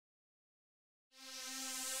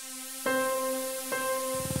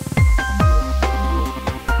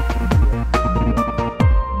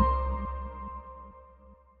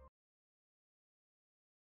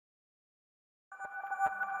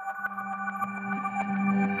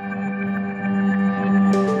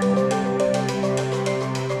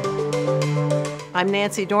I'm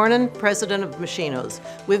Nancy Dornan, president of Machinos.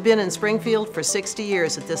 We've been in Springfield for 60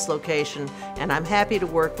 years at this location, and I'm happy to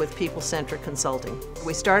work with people-centric consulting.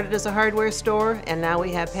 We started as a hardware store, and now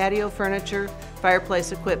we have patio furniture,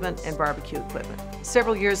 fireplace equipment, and barbecue equipment.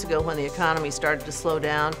 Several years ago, when the economy started to slow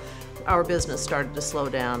down, our business started to slow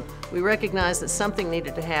down. We recognized that something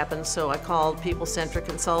needed to happen, so I called People-Centric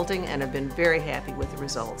Consulting and have been very happy with the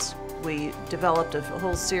results. We developed a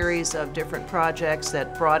whole series of different projects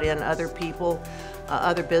that brought in other people,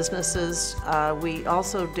 other businesses. We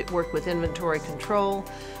also worked with inventory control.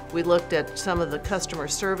 We looked at some of the customer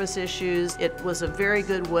service issues. It was a very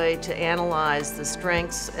good way to analyze the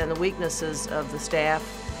strengths and the weaknesses of the staff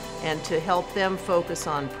and to help them focus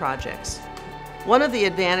on projects. One of the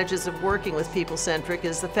advantages of working with People-Centric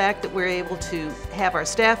is the fact that we're able to have our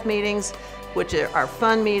staff meetings, which are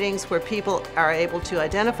fun meetings where people are able to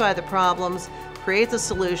identify the problems, create the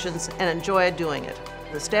solutions, and enjoy doing it.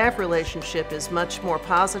 The staff relationship is much more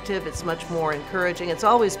positive, it's much more encouraging. It's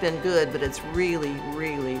always been good, but it's really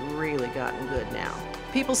gotten good now.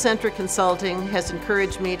 People-Centric Consulting has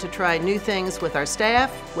encouraged me to try new things with our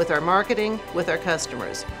staff, with our marketing, with our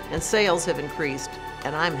customers, and sales have increased,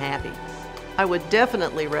 and I'm happy. I would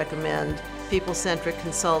definitely recommend People-Centric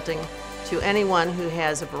Consulting to anyone who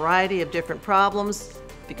has a variety of different problems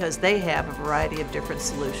because they have a variety of different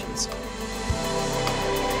solutions.